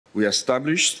we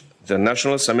established the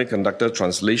National Semiconductor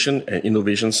Translation and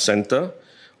Innovation Center,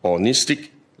 or NSTIC,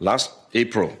 last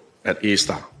April at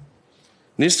A*STAR.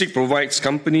 NSTIC provides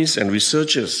companies and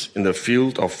researchers in the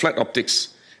field of flat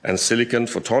optics and silicon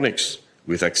photonics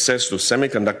with access to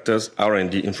semiconductors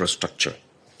R&D infrastructure.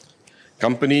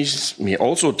 Companies may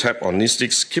also tap on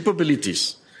NSTIC's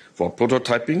capabilities for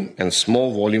prototyping and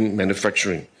small volume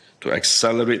manufacturing to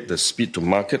accelerate the speed to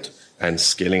market and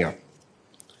scaling up.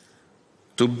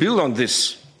 To build on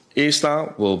this,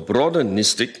 A*STAR will broaden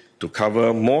NSTIC to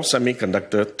cover more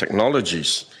semiconductor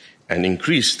technologies and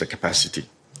increase the capacity.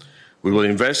 We will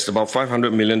invest about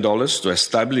 $500 million to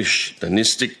establish the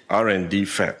NSTIC R&D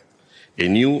Fab, a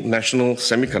new national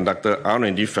semiconductor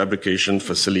R&D fabrication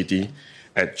facility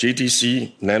at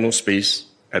JTC NanoSpace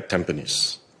at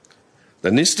Tampines. The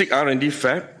NSTIC R&D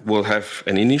Fab will have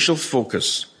an initial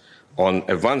focus on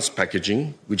advanced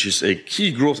packaging, which is a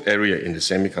key growth area in the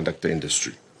semiconductor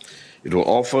industry. It will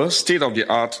offer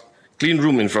state-of-the-art clean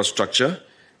room infrastructure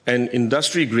and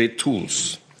industry-grade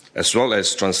tools, as well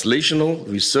as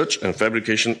translational research and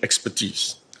fabrication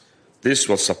expertise. This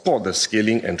will support the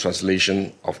scaling and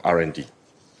translation of R&D.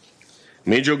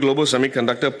 Major global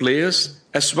semiconductor players,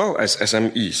 as well as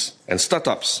SMEs and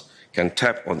startups, can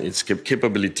tap on its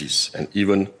capabilities and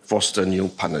even foster new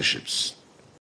partnerships.